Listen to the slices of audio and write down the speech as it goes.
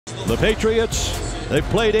The Patriots, they've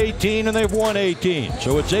played 18 and they've won 18.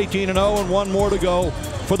 So it's 18-0 and one more to go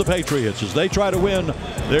for the Patriots as they try to win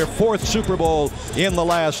their 4th Super Bowl in the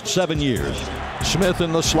last 7 years. Smith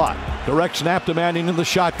in the slot. Direct snap to Manning in the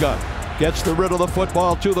shotgun. Gets rid of the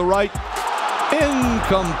football to the right.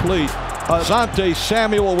 Incomplete. Asante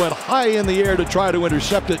Samuel went high in the air to try to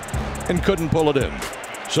intercept it and couldn't pull it in.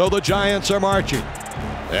 So the Giants are marching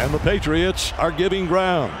and the Patriots are giving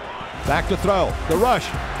ground. Back to throw. The rush.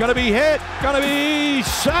 Gonna be hit. Gonna be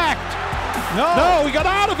sacked. No, he got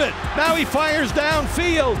out of it. Now he fires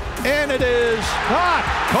downfield and it is caught.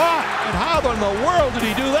 And how in the world did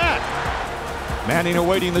he do that? Manning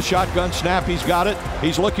awaiting the shotgun snap. He's got it.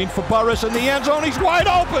 He's looking for Burris in the end zone. He's wide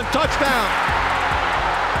open. Touchdown.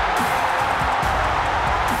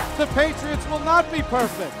 The Patriots will not be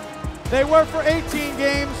perfect. They were for 18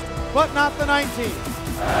 games, but not the 19.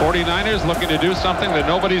 49ers looking to do something that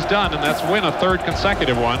nobody's done, and that's win a 3rd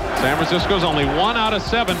consecutive one. San Francisco's only 1 out of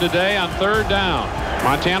 7 today on 3rd down.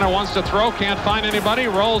 Montana wants to throw, can't find anybody,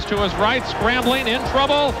 rolls to his right, scrambling, in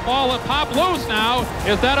trouble. Ball will pop loose now.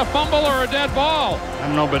 Is that a fumble or a dead ball? I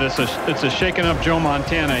don't know, but it's a shaking up Joe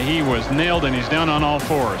Montana. He was nailed and he's down on all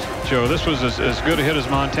fours. Joe, this was as good a hit as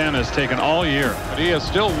Montana has taken all year. But he is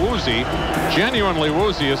still woozy, genuinely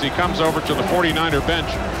woozy as he comes over to the 49er bench.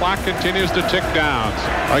 Clock continues to tick down.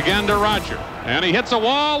 Again to Roger. And he hits a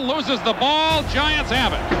wall, loses the ball. Giants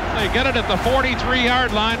have it. They get it at the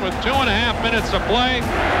 43-yard line with 2.5 minutes to play.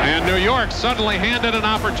 And New York suddenly handed an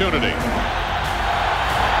opportunity.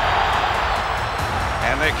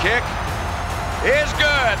 And the kick is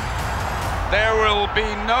good. There will be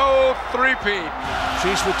no three-peat.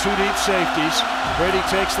 Chiefs with 2 deep safeties. Brady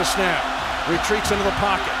takes the snap. Retreats into the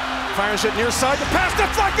pocket. Fires it near side. The pass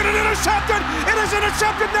deflected and intercepted. It is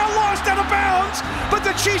intercepted, now lost out of bounds. But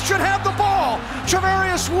the Chiefs should have the ball.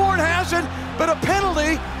 Travarius Ward has it, but a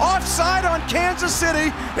penalty offside on Kansas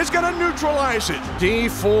City is going to neutralize it. D.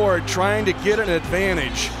 Ford trying to get an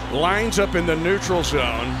advantage. Lines up in the neutral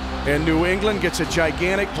zone, and New England gets a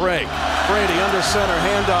gigantic break. Brady under center,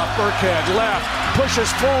 handoff, Burkhead left,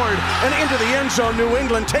 pushes forward, and into the end zone. New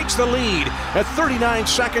England takes the lead at 39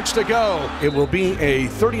 seconds to go. It will be a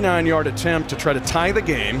 39-yard attempt to try to tie the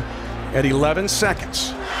game at 11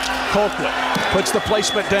 seconds. Colquitt puts the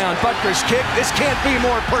placement down. Butker's kick. This can't be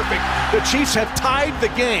more perfect. The Chiefs have tied the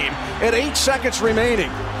game at 8 seconds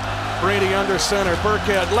remaining. Brady under center.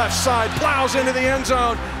 Burkhead left side plows into the end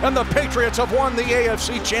zone, and the Patriots have won the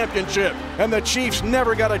AFC Championship. And the Chiefs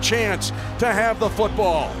never got a chance to have the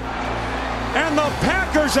football. And the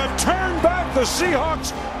Packers have turned back the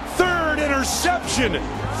Seahawks' 3rd interception.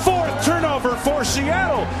 4th turnover for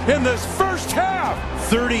Seattle in this first half.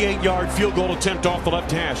 38-yard field goal attempt off the left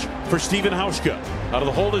hash for Stephen Hauschka. Out of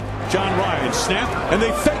the hold of John Ryan. Snap, and they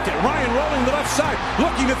faked it. Ryan rolling the left side,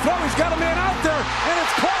 looking to throw. He's got a man out there, and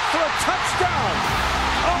it's caught for a touchdown.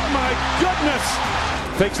 Oh, my goodness.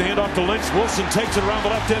 Fakes the handoff to Lynch. Wilson takes it around the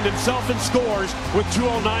left end himself and scores with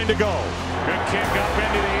 2:09 to go. Good kick up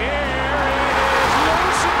into the air. It is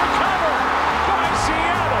loose and recovered by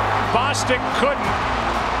Seattle. Bostic couldn't.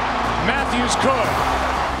 Matthews could.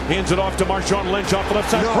 Hands it off to Marshawn Lynch off the left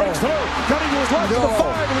side. Breaks through. Cutting to his left to the 5 in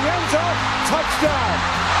the end zone. Touchdown.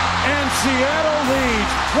 And Seattle leads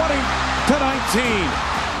 20-19.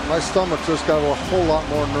 My stomach just got a whole lot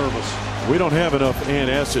more nervous. We don't have enough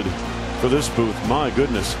antacid for this booth. My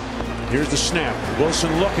goodness. Here's the snap.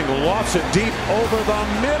 Wilson looking. Lofts it deep over the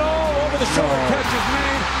middle. Over the shoulder. Catch is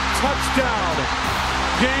made. Touchdown.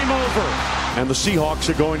 Game over. And the Seahawks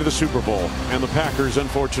are going to the Super Bowl, and the Packers,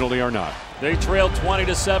 unfortunately, are not. They trail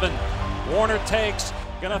 20-7. Warner takes,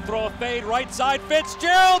 gonna throw a fade right side.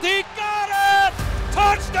 Fitzgerald, he got it!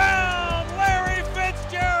 Touchdown, Larry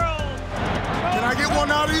Fitzgerald! Can I get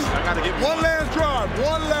one out of you? I gotta get one last drive.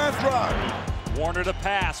 One last drive. Warner to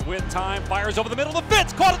pass with time, fires over the middle of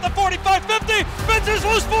Fitz, caught at the 45-50. Fitz is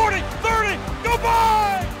loose, 40, 30, go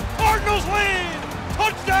by! Cardinals lead!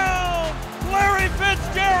 Touchdown, Larry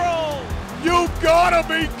Fitzgerald! You gotta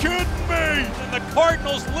be kidding me! And the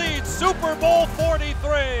Cardinals lead Super Bowl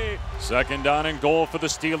 43. 2nd down and goal for the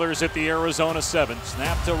Steelers at the Arizona 7.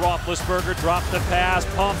 Snap to Roethlisberger, drop the pass,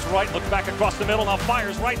 pumps right, looks back across the middle, now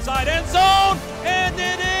fires right side end zone, and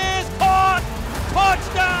it is caught!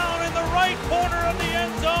 Touchdown in the right corner of the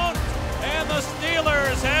end zone, and the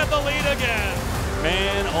Steelers have the lead again.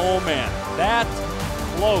 Man, oh man, that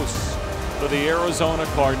close for the Arizona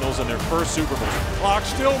Cardinals in their first Super Bowl. Clock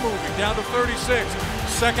still moving, down to 36.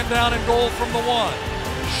 2nd down and goal from the 1.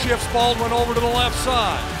 Shifts Baldwin over to the left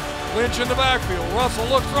side. Lynch in the backfield. Russell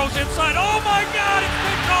looks, throws inside. Oh my God, it's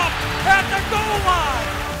picked off at the goal line.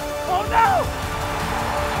 Oh no!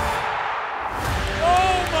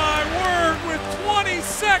 Oh my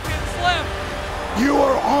You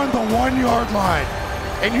are on the 1 yard line,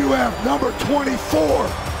 and you have number 24.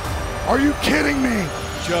 Are you kidding me?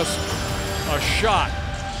 Just a shot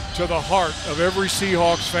to the heart of every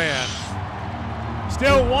Seahawks fan.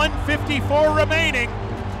 Still 1:54 remaining,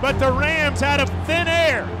 but the Rams out of thin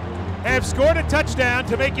air have scored a touchdown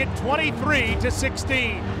to make it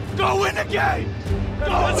 23-16. Go win the game!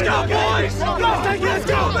 Let's go, boys! Let's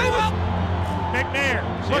go, baby! McNair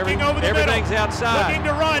looking over the middle. Everything's outside. Looking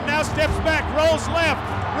to run, now steps back, rolls left,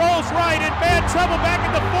 rolls right, in bad trouble back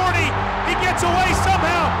at the 40. He gets away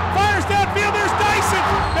somehow, fires downfield, there's Dyson.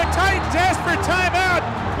 The Titans ask for timeout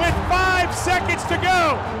with 5 seconds to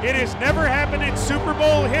go. It has never happened in Super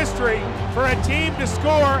Bowl history for a team to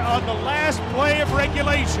score on the last play of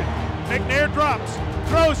regulation. McNair drops,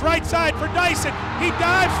 throws right side for Dyson. He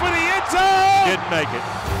dives for the end zone. Didn't make it.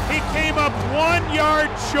 He came up 1 yard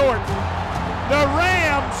short. The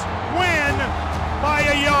Rams win by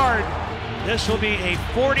a yard. This will be a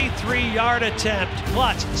 43-yard attempt.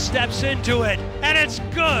 Klutz steps into it, and it's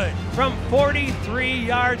good from 43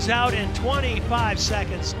 yards out and 25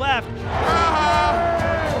 seconds left.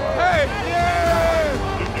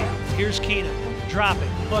 Here's Keenum, dropping,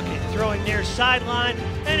 looking, throwing near sideline,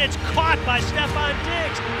 and it's caught by Stephon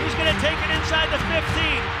Diggs. He's going to take it inside the 15,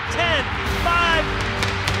 10, 5,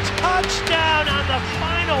 touchdown on the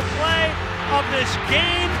final play of this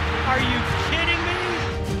game. Are you kidding me?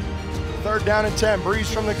 3rd down and 10.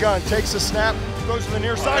 Breeze from the gun, takes a snap, goes to the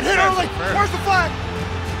near side. Hit early. Where's the flag?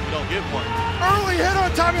 Don't get one. Early hit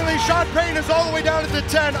on Tommy Lee. Sean Payton is all the way down at the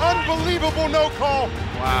 10. Unbelievable no call.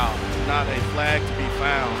 Wow, not a flag to be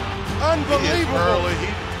found. Unbelievable.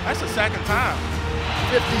 That's the second time.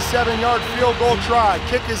 57-yard field goal try.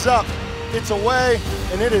 Kick is up. It's away,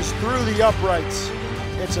 and it is through the uprights.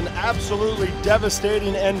 It's an absolutely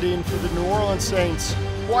devastating ending for the New Orleans Saints.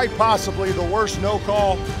 Quite possibly the worst no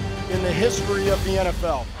call in the history of the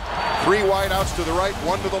NFL. 3 wideouts to the right,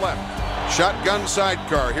 1 to the left. Shotgun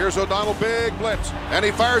sidecar. Here's O'Donnell, big blitz. And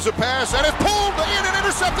he fires a pass, and it's pulled in and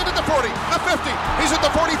intercepted at the 40, the 50. He's at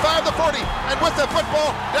the 45, the 40. And with the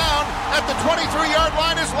football down at the 23-yard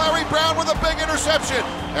line is Larry Brown with a big interception.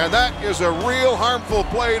 And that is a real harmful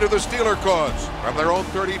play to the Steeler cause. From their own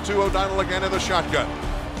 32, O'Donnell again in the shotgun.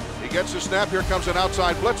 He gets the snap. Here comes an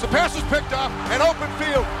outside blitz. The pass is picked off. An open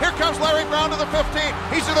field. Here comes Larry Brown to the 15.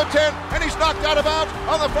 He's to the 10, and he's knocked out of bounds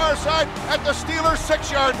on the far side at the Steelers'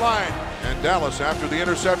 6-yard line. And Dallas, after the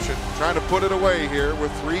interception, trying to put it away here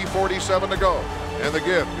with 3:47 to go. And the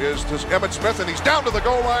give is to Emmitt Smith, and he's down to the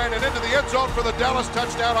goal line and into the end zone for the Dallas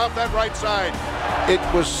touchdown off that right side. It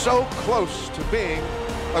was so close to being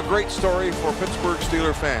a great story for Pittsburgh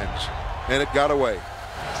Steelers fans, and it got away.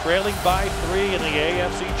 Trailing by 3 in the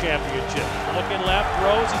AFC Championship. Looking left,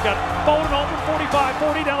 throws. He's got Bowden open, 45,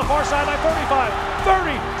 40 down the far sideline, 45,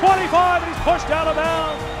 30, 25, and he's pushed out of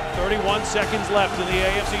bounds. 31 seconds left in the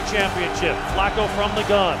AFC Championship. Flacco from the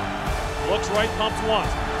gun. Looks right, pumps once.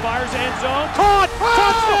 Fires end zone. Caught!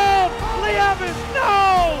 Touchdown! Lee Evans!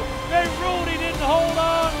 No! They ruled he didn't hold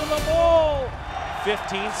on to the ball.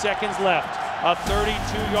 15 seconds left. A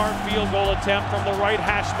 32-yard field goal attempt from the right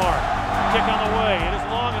hash mark. Kick on the way. It is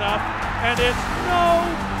long enough, and it's no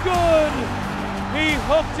good. He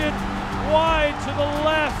hooked it wide to the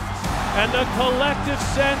left, and the collective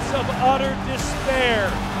sense of utter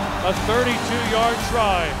despair. A 32-yard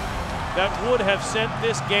try that would have sent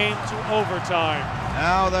this game to overtime.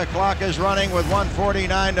 Now the clock is running with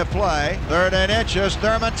 1:49 to play. 3rd and inches.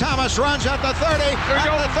 Thurman Thomas runs at the 30,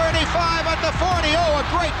 at the 35, at the 40. Oh, a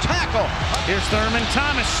great tackle. Here's Thurman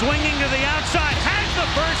Thomas swinging to the outside, has the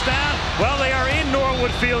first down. Well, they are in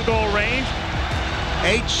Norwood field goal range.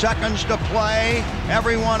 8 seconds to play.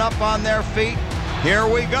 Everyone up on their feet. Here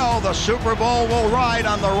we go. The Super Bowl will ride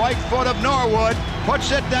on the right foot of Norwood.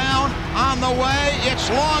 Puts it down on the way. It's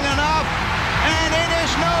long enough, and it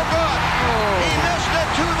is no good. He missed it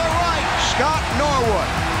to the right. Scott Norwood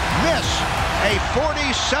missed a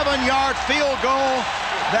 47-yard field goal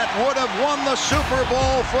that would have won the Super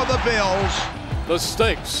Bowl for the Bills. The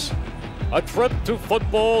stakes. A trip to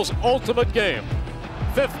football's ultimate game.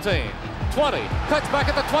 15. 20, cuts back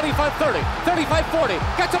at the 25-30, 35-40,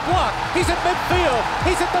 gets a block, he's at midfield,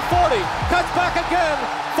 he's at the 40, cuts back again,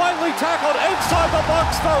 finally tackled inside the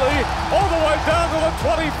box 30, all the way down to the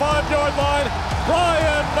 25-yard line,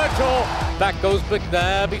 Brian Mitchell. Back goes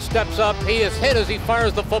McNabb, he steps up, he is hit as he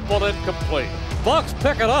fires the football incomplete. Bucks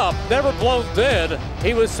pick it up, never blown dead.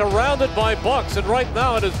 He was surrounded by Bucks, and right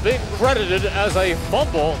now it is being credited as a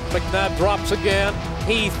fumble. McNabb drops again.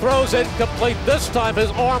 He throws incomplete. This time his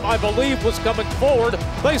arm, I believe, was coming forward.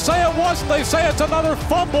 They say it wasn't. They say it's another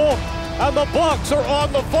fumble, and the Bucks are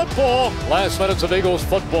on the football. Last minutes of Eagles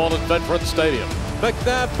football at Veterans Stadium.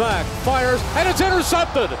 McNabb back, fires, and it's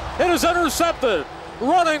intercepted. It is intercepted.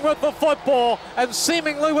 Running with the football and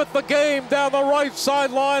seemingly with the game down the right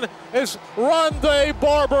sideline is Rondé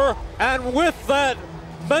Barber. And with that,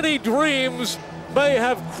 many dreams may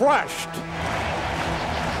have crashed.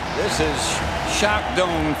 This is Shock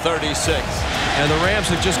Dome 36. And the Rams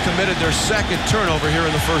have just committed their second turnover here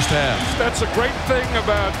in the first half. That's a great thing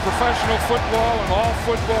about professional football and all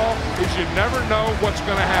football is you never know what's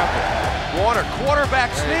going to happen. Warner, quarterback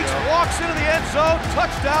sneaks, walks into the end zone,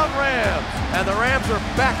 touchdown Rams. And the Rams are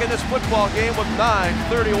back in this football game with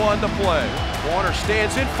 9:31 to play. Warner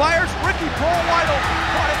stands in, fires, Ricky Prohl wide open,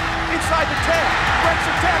 caught it inside the 10, breaks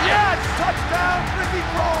the 10, yes, touchdown Ricky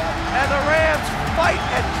Prohl. And the Rams fight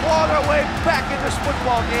and claw their way back in this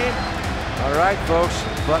football game. All right, folks,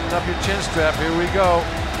 button up your chin strap. Here we go.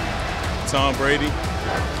 Tom Brady,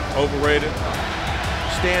 overrated.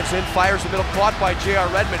 Stands in, fires the middle, caught by J.R.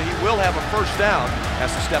 Redmond. He will have a first down.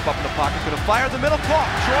 Has to step up in the pocket, going to fire the middle, caught.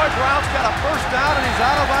 Troy Brown's got a first down, and he's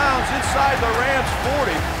out of bounds inside the Rams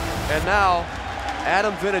 40. And now,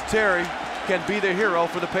 Adam Vinatieri can be the hero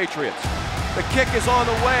for the Patriots. The kick is on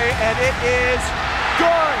the way, and it is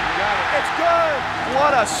good. It's good.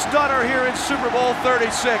 What a stunner here in Super Bowl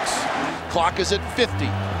 36. Clock is at 50,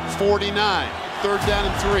 49, third down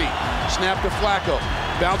and 3. Snap to Flacco,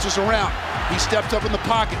 bounces around. He stepped up in the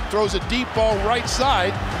pocket, throws a deep ball right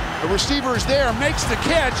side. The receiver is there, makes the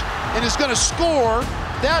catch, and is going to score.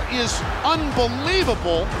 That is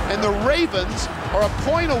unbelievable, and the Ravens are a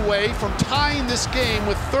point away from tying this game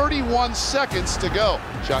with 31 seconds to go.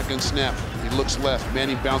 Shotgun snap. He looks left.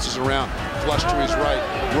 Manning bounces around. Flush to his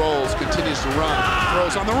right. Rolls. Continues to run.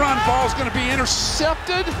 Throws on the run. Ball's going to be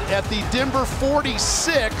intercepted at the Denver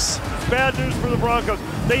 46. Bad news for the Broncos.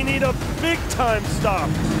 They need a big-time stop.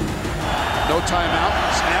 No timeout.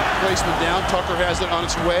 Snap. Placement down. Tucker has it on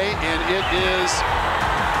its way, and it is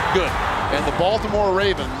good. And the Baltimore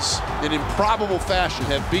Ravens, in improbable fashion,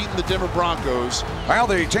 have beaten the Denver Broncos. Well,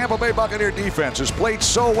 the Tampa Bay Buccaneer defense has played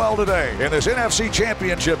so well today in this NFC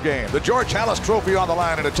Championship game. The George Halas Trophy on the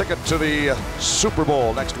line and a ticket to the Super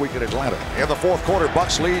Bowl next week in Atlanta. In the fourth quarter,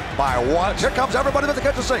 Bucs lead by 1. Here comes everybody with the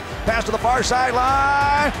catch to sink. Pass to the far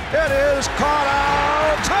sideline. It is caught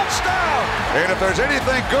out. Touchdown! And if there's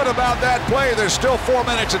anything good about that play, there's still 4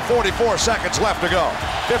 minutes and 44 seconds left to go.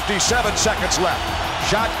 57 seconds left.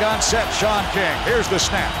 Shotgun set, Sean King. Here's the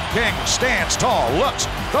snap. King stands tall, looks,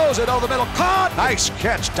 throws it over the middle. Caught! Nice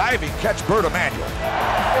catch, diving catch, Bert Emanuel.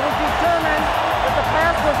 It was determined that the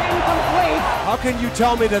pass was incomplete. How can you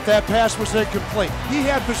tell me that that pass was incomplete? He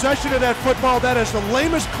had possession of that football. That is the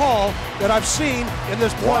lamest call that I've seen in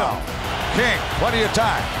this playoff. Wow. King, plenty of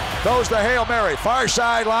time. Throws the Hail Mary, far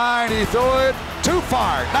sideline. He threw it too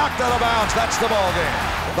far, knocked out of bounds. That's the ball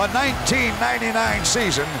game. The 1999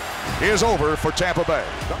 season is over for Tampa Bay.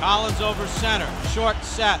 Collins over center, short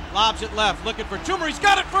set, lobs it left, looking for Toomer. He's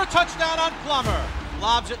got it for a touchdown on Plummer.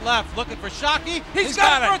 Lobs it left, looking for Shockey. He's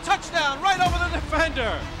got it for a touchdown right over the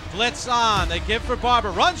defender. Blitz on, they give for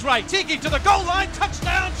Barber, runs right, Tiki to the goal line,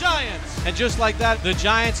 touchdown Giants. And just like that, the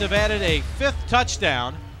Giants have added a 5th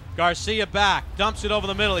touchdown. Garcia back, dumps it over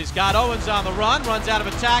the middle. He's got Owens on the run, runs out of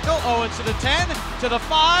a tackle. Owens to the 10, to the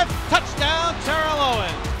 5, touchdown Terrell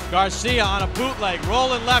Owens. Garcia on a bootleg,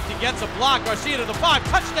 rolling left, he gets a block. Garcia to the 5,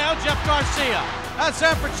 touchdown Jeff Garcia. And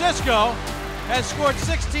San Francisco has scored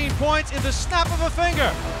 16 points in the snap of a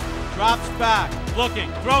finger. Drops back,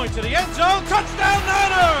 looking, throwing to the end zone, touchdown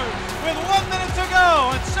Niners! With 1 minute to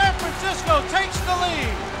go, and San Francisco takes the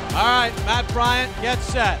lead. All right, Matt Bryant gets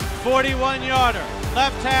set, 41-yarder.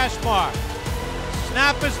 Left hash mark.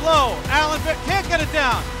 Snap is low. Allen can't get it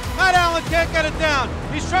down. Matt Allen can't get it down.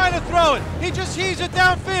 He's trying to throw it. He just heaves it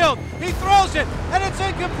downfield. He throws it, and it's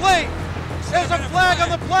incomplete. There's a flag on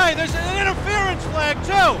the play. There's an interference flag,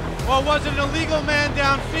 too. Or was it an illegal man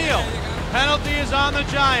downfield? Penalty is on the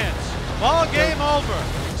Giants. Ball game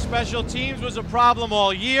over. Special teams was a problem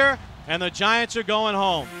all year, and the Giants are going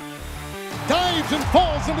home. Dives and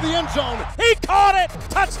falls into the end zone. He caught it.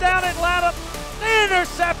 Touchdown Atlanta.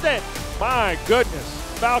 Intercepted. My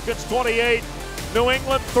goodness. Falcons 28, New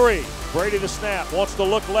England 3. Brady the snap, wants to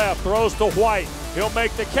look left, throws to White. He'll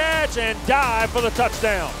make the catch and dive for the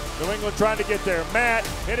touchdown. New England trying to get there. Matt,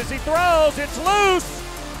 and as he throws, it's loose.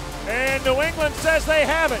 And New England says they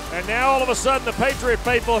have it. And now all of a sudden the Patriot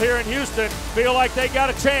faithful here in Houston feel like they got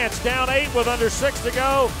a chance. Down 8 with under 6 to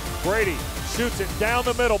go. Brady shoots it down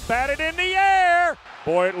the middle, batted in the air.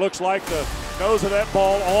 Boy, it looks like the nose of that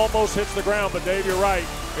ball almost hits the ground, but Dave, you're right.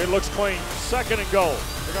 It looks clean. 2nd and goal.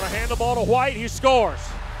 They're going to hand the ball to White. He scores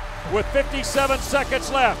with 57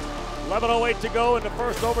 seconds left. 11:08 to go in the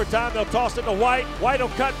first overtime. They'll toss it to White. White will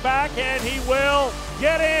cut back, and he will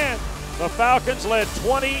get in. The Falcons led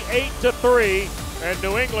 28-3, and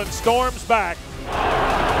New England storms back.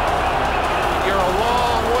 You're a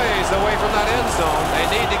long ways away from that end zone. They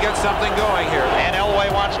need to get something going here. And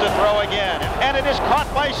Elway wants to throw again. And it is caught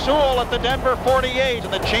by Sewell at the Denver 48.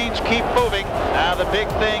 And the chains keep moving. Now the big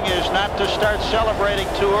thing is not to start celebrating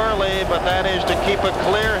too early, but that is to keep a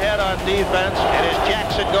clear head on defense. And is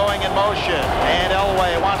Jackson going in motion. And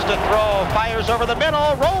Elway wants to throw. Fires over the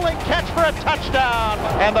middle. Rolling catch for a touchdown.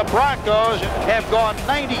 And the Broncos have gone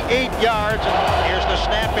 98 yards. And here's the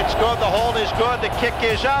snap. It's good. The hold is good. The kick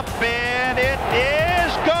is up. And it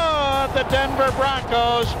is good. The Denver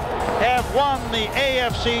Broncos have won the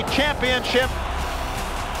AFC Championship.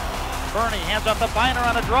 Bernie hands off to Biner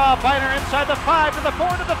on a draw. Biner inside the 5 to the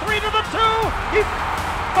 4 to the 3 to the 2. He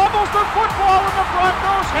fumbles the football and the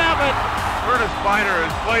Broncos have it. Curtis Biner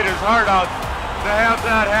has played his heart out to have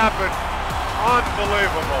that happen.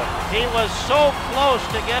 Unbelievable. He was so close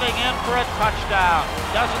to getting in for a touchdown.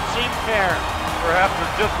 Doesn't seem fair. Perhaps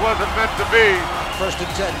it just wasn't meant to be. First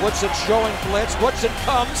and 10. Woodson showing blitz. Woodson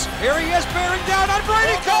comes. Here he is bearing down on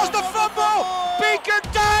Brady. Calls the fumble. Baker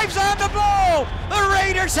dives on the ball. The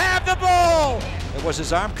Raiders have the ball. It was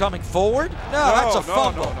his arm coming forward? No, that's a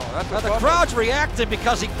fumble. That's a now the fumble. crowd's reacting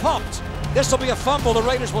because he pumped. This will be a fumble. The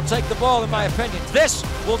Raiders will take the ball, in my opinion. This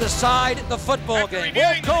will decide the football game.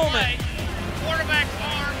 Will Coleman. Quarterback's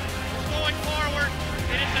arm going forward.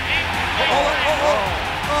 It is the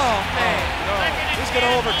Oh, man. He's going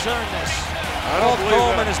to overturn this. Will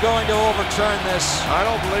Coleman is going to overturn this. I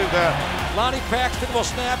don't believe that. Lonnie Paxton will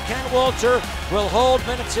snap. Ken Walter will hold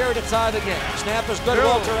Vinatieri to tie the game. Snap is good.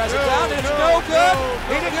 Walter has it down, and it's no good.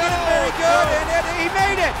 He didn't get it very good, and he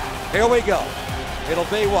made it. Here we go. It'll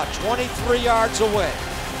be, 23 yards away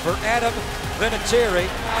for Adam Vinatieri.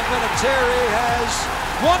 And Vinatieri has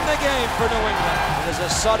won the game for New England. It is a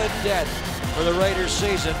sudden death for the Raiders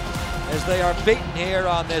season as they are beaten here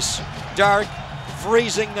on this dark,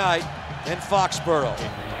 freezing night in Foxborough.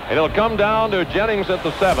 It'll come down to Jennings at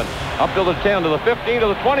the 7, up to the 10, to the 15, to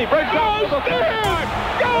the 20, breaks out to the 5.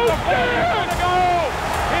 Go, Stan!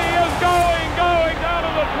 He is going down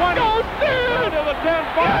to the 20. Go, Stan! To the 10,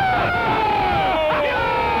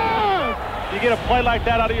 5. You get a play like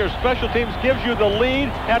that out of your special teams, gives you the lead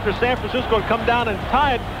after San Francisco come down and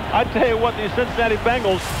tie it. I tell you what, these Cincinnati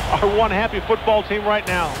Bengals are one happy football team right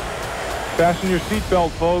now. Fasten your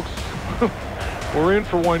seatbelt, folks. We're in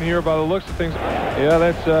for one here by the looks of things. Yeah,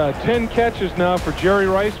 that's 10 catches now for Jerry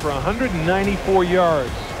Rice for 194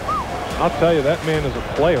 yards. I'll tell you, that man is a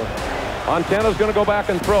player. Montana's going to go back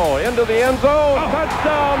and throw into the end zone.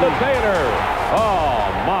 Touchdown to Taylor.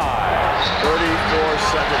 Oh, my. 34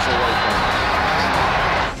 seconds away from it.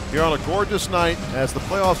 Here on a gorgeous night as the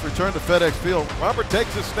playoffs return to FedEx Field, Robert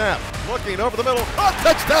takes his snap, looking over the middle,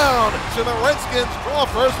 touchdown! So the Redskins draw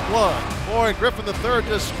first blood. Boy, Griffin III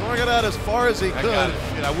just strung it out as far as he could.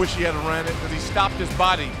 I wish he hadn't ran it because he stopped his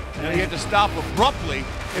body. And he had to stop abruptly.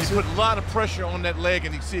 He put a lot of pressure on that leg,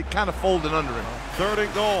 and you see it kind of folded under him. 3rd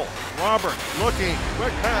and goal. Robert looking,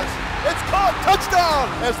 quick pass. It's caught,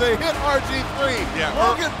 touchdown! As they hit RG3. Yeah,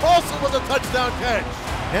 Logan Paulson with a touchdown catch.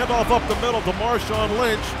 Handoff up the middle to Marshawn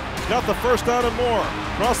Lynch. He's got the first down and more.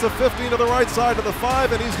 Across the 15 to the right side to the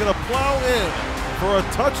 5, and he's going to plow in for a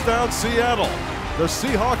touchdown, Seattle. The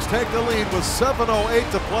Seahawks take the lead with 7:08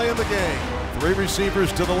 to play in the game. 3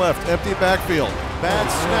 receivers to the left, empty backfield. Bad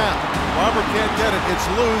snap. Robert can't get it. It's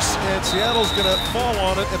loose, and Seattle's going to fall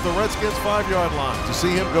on it at the Redskins' 5-yard line. To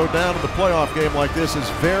see him go down in the playoff game like this is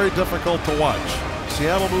very difficult to watch.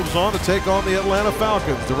 Seattle moves on to take on the Atlanta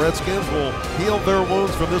Falcons. The Redskins will heal their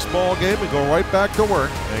wounds from this ball game and go right back to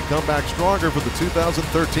work and come back stronger for the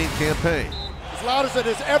 2013 campaign. As loud as it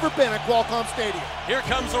has ever been at Qualcomm Stadium. Here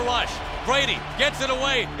comes the rush. Brady gets it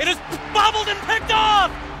away. It is bobbled and picked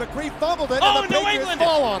off. McCree fumbled it, and the Patriots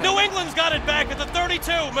fall on it. New England's got it back at the 32.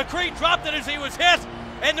 McCree dropped it as he was hit.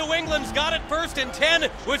 And New England's got it 1st and 10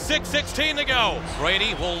 with 6:16 to go.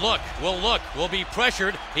 Brady will will be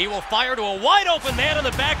pressured. He will fire to a wide open man in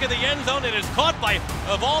the back of the end zone. It is caught by,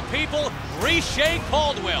 of all people, Riche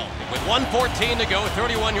Caldwell. With 1:14 to go,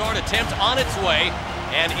 31-yard attempt on its way,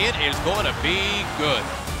 and it is going to be good.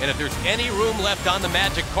 And if there's any room left on the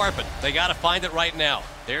magic carpet, they got to find it right now.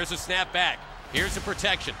 There's a snap back. Here's the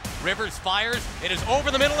protection. Rivers fires. It is over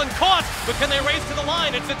the middle and caught. But can they race to the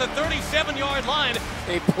line? It's at the 37-yard line.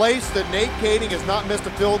 A place that Nate Kading has not missed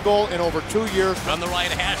a field goal in over 2 years. From the right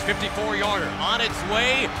hash, 54-yarder. On its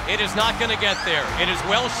way. It is not going to get there. It is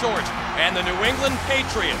well short. And the New England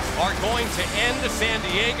Patriots are going to end San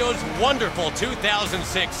Diego's wonderful 2006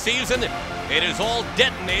 season. It is all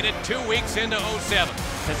detonated 2 weeks into 07.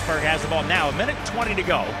 Pittsburgh has the ball now. 1:20 to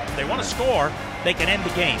go. If they want to score, they can end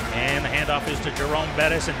the game. And the handoff is to Jerome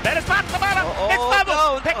Bettis. And Bettis pops the bottom. It's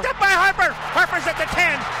fumbled. Picked up by Harper. Harper's at the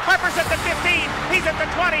 10. Harper's at the 15. He's at the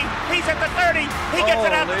 20. He's at the 30. He gets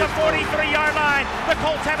it out to the 43-yard line. The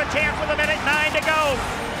Colts have a chance with 1:09 to go.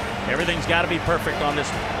 Everything's got to be perfect on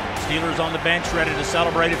this one. Steelers on the bench, ready to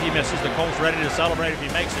celebrate if he misses. The Colts ready to celebrate if he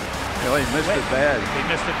makes it. Oh, he missed it bad. He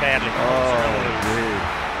missed it badly.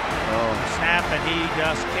 Snap, and he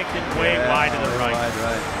just kicked it way wide to the right.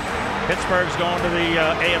 Pittsburgh's going to the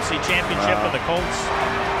AFC Championship, and the Colts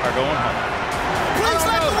are going home. Please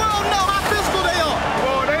let the world know how physical they are.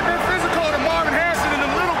 Well, they've been physical to Marvin Harrison and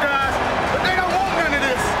the little guys, but they don't want none of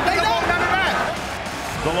this. They don't want none of that.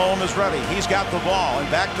 Delhomme is ready. He's got the ball and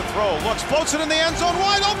back to throw. Looks, floats it in the end zone,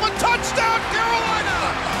 wide open, touchdown,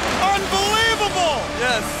 Carolina! Unbelievable!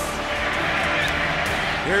 Yes.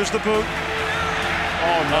 Here's the boot.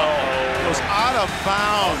 Oh no! Goes out of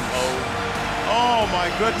bounds. Oh my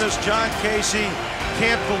goodness, John Casey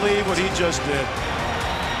can't believe what he just did.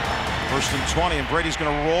 First and 20, and Brady's going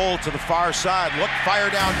to roll to the far side. Look, fire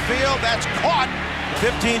downfield. That's caught.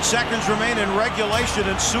 15 seconds remain in regulation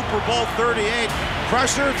in Super Bowl 38.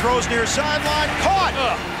 Pressure, throws near sideline, caught.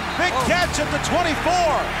 Big catch at the 24.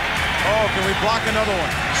 Oh, can we block another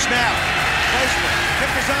one? Snap. Placement.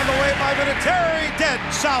 Kick is on the way by Vinatieri. Dead.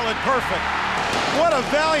 Solid. Perfect. What a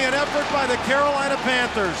valiant effort by the Carolina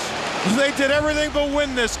Panthers. They did everything but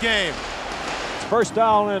win this game. First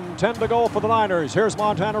down and 10 to go for the Niners. Here's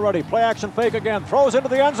Montana ready. Play action fake again. Throws into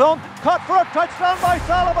the end zone. Caught for a touchdown by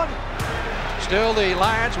Sullivan. Still the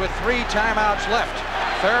Lions with 3 timeouts left.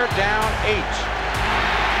 3rd down, 8.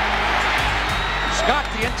 Scott,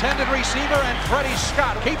 the intended receiver, and Freddie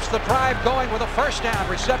Scott keeps the drive going with a first down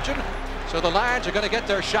reception. So the Lions are going to get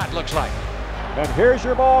their shot, looks like. And here's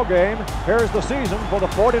your ball game. Here's the season for the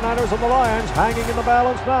 49ers and the Lions, hanging in the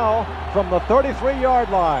balance now from the 33-yard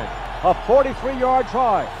line. A 43-yard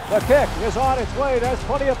try. The kick is on its way. There's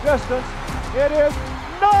plenty of distance. It is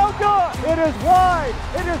no good. It is wide.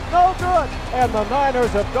 It is no good. And the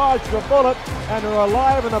Niners have dodged a bullet and are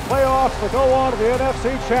alive in the playoffs to go on to the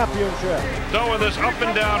NFC Championship. So in this up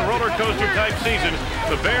and down roller coaster type season,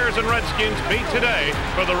 the Bears and Redskins meet today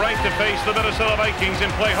for the right to face the Minnesota Vikings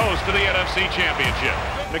and play host to the NFC Championship.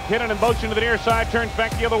 McKinnon in motion to the near side, turns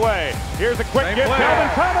back the other way. Here's a quick give. Calvin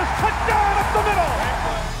Thomas, touchdown up the middle.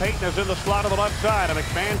 Peyton is in the slot on the left side, and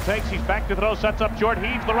McMahon takes. He's back to throw, sets up short,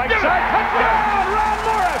 heaves the right side. Touchdown, Ron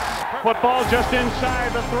Morris. Football just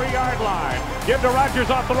inside the 3-yard line. Give to Rodgers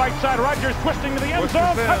off the right side. Rodgers twisting to the end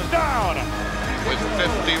zone. Touchdown. With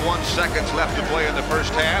 51 seconds left to play in the first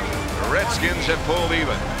half, the Redskins have pulled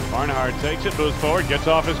even. Barnhart takes it, moves forward, gets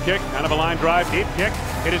off his kick. Kind of a line drive, deep kick.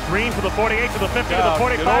 It is Green to the 48, to the 50, to the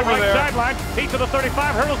 45, right sideline. He to the 35,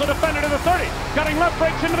 hurdles the defender to the 30. Cutting left,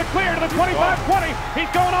 breaks into the clear to the 25-20. He's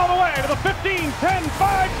going all the way to the 15, 10,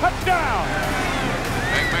 5, touchdown.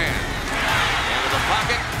 McMahon into the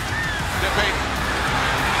pocket to Peyton.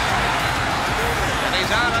 And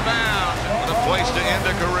he's out of bounds. What a place to end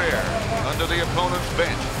a career under the opponent's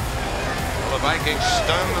bench. Well, the Vikings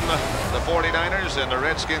stunned the 49ers, and the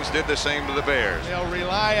Redskins did the same to the Bears. They'll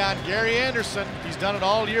rely on Gary Anderson. He's done it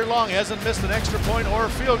all year long. He hasn't missed an extra point or a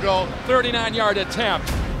field goal. 39-yard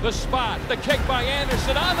attempt. The spot, the kick by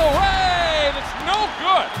Anderson on the way. It's no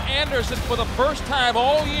good. Anderson, for the first time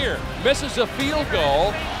all year, misses a field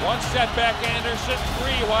goal. One setback, Anderson.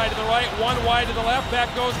 3 wide to the right, 1 wide to the left.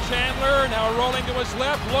 Back goes Chandler. Now rolling to his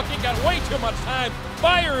left, looking, got way too much time.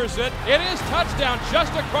 Fires it. It is touchdown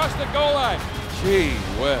just across the goal line. Gee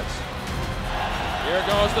whiz. Here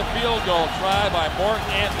goes the field goal try by Morton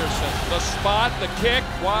Anderson. The spot, the kick,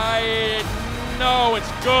 wide. No, it's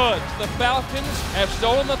good. The Falcons have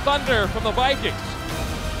stolen the thunder from the Vikings.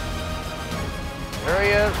 Here he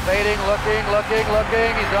is, fading, looking.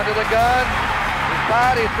 He's under the gun. He's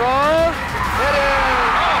caught, he throws. It is.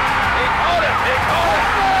 Oh, he caught it.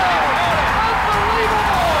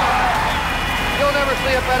 Unbelievable. You'll never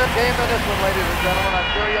see a better game than this one, ladies and gentlemen. I'm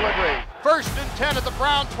sure you'll agree. 1st and 10 at the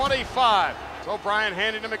Brown 25. So O'Brien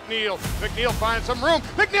handing to McNeil. McNeil finds some room.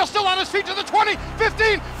 McNeil still on his feet to the 20,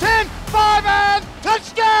 15, 10, 5, and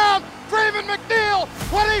touchdown! Freeman McNeil,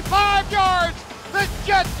 25 yards. The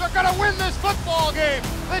Jets Jets are going to win this football game.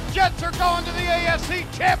 The Jets are going to the AFC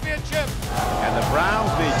Championship. And the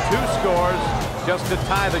Browns need 2 scores just to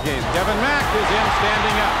tie the game. Kevin Mack is in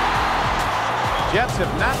standing up. Jets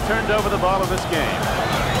have not turned over the ball in this game.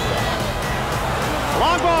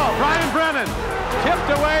 Long ball, Brian Brennan.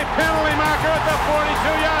 Tipped away, penalty marker at the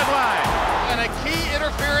 42-yard line. And a key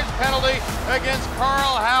interference penalty against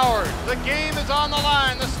Carl Howard. The game is on the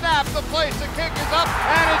line. The snap, the place, the kick is up,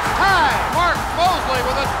 and it's tied. Mark Mosley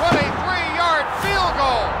with a 23-yard field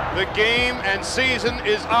goal. The game and season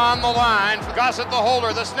is on the line. Gossett the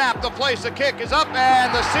holder, the snap, the place, the kick is up,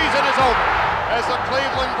 and the season is over as the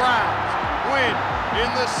Cleveland Browns win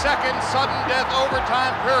in the second sudden death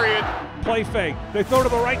overtime period. Play fake. They throw to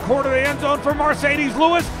the right corner of the end zone for Mercedes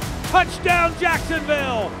Lewis. Touchdown,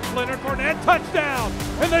 Jacksonville. Leonard Fournette, touchdown.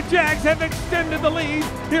 And the Jags have extended the lead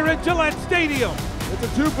here at Gillette Stadium. It's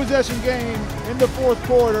a 2-possession game in the 4th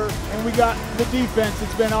quarter, and we got the defense.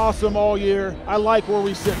 It's been awesome all year. I like where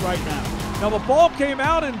we sit right now. Now the ball came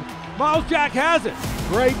out, and Miles Jack has it.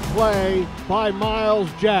 Great play by Miles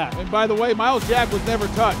Jack. And by the way, Miles Jack was never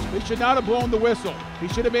touched. He should not have blown the whistle. He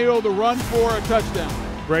should have been able to run for a touchdown.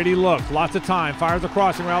 Brady looks, lots of time, fires a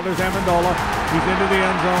crossing route. There's Amendola. He's into the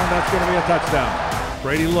end zone. That's going to be a touchdown.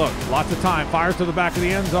 Brady looks, lots of time, fires to the back of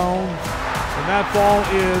the end zone. And that ball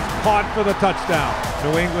is caught for the touchdown.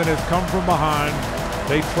 New England has come from behind.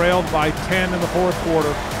 They trailed by 10 in the 4th quarter.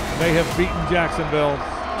 And they have beaten Jacksonville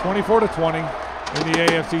 24-20 in the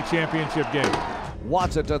AFC Championship game.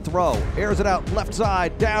 Watson to throw, airs it out left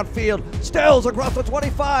side, downfield, Stills across the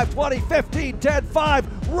 25, 20, 15, 10,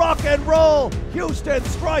 5, rock and roll. Houston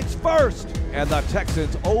strikes first, and the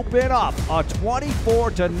Texans open up a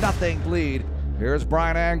 24-0 lead. Here's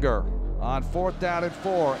Brian Anger on 4th down and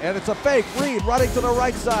 4, and it's a fake. Reed running to the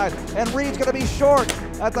right side, and Reed's going to be short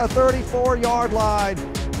at the 34-yard line.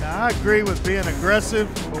 Now, I agree with being aggressive,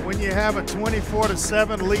 but when you have a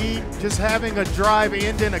 24-7 lead, just having a drive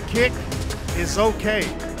end in a kick is okay.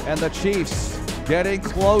 And the Chiefs getting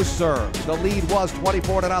closer. The lead was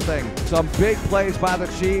 24-0. Some big plays by the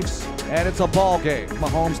Chiefs, and it's a ball game.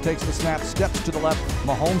 Mahomes takes the snap, steps to the left.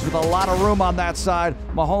 Mahomes with a lot of room on that side.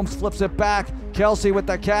 Mahomes flips it back. Kelsey with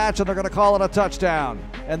the catch, and they're going to call it a touchdown.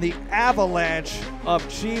 And the avalanche of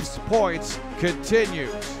Chiefs points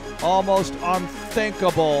continues. Almost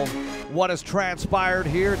unthinkable what has transpired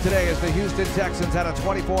here today as the Houston Texans had a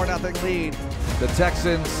 24-0 lead. The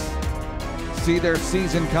Texans see their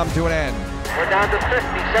season come to an end. We're down to 50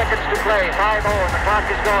 seconds to play. 5-0, and the clock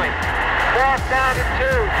is going. 4th down and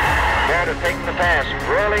 2. There taking the pass,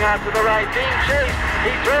 rolling out to the right, being chased.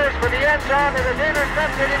 He throws for the end zone and is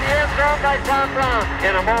intercepted in the end zone by Tom Brown.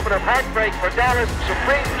 In a moment of heartbreak for Dallas,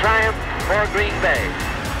 supreme triumph for Green Bay.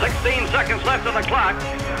 16 seconds left on the clock.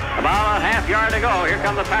 About a half-yard to go. Here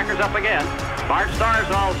come the Packers up again. Bart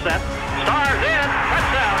Starr's all set. Starr's in.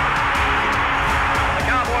 Touchdown. The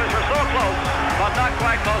Cowboys were so close, but not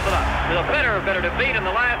quite close enough. It's a bitter defeat in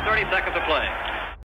the last 30 seconds of play.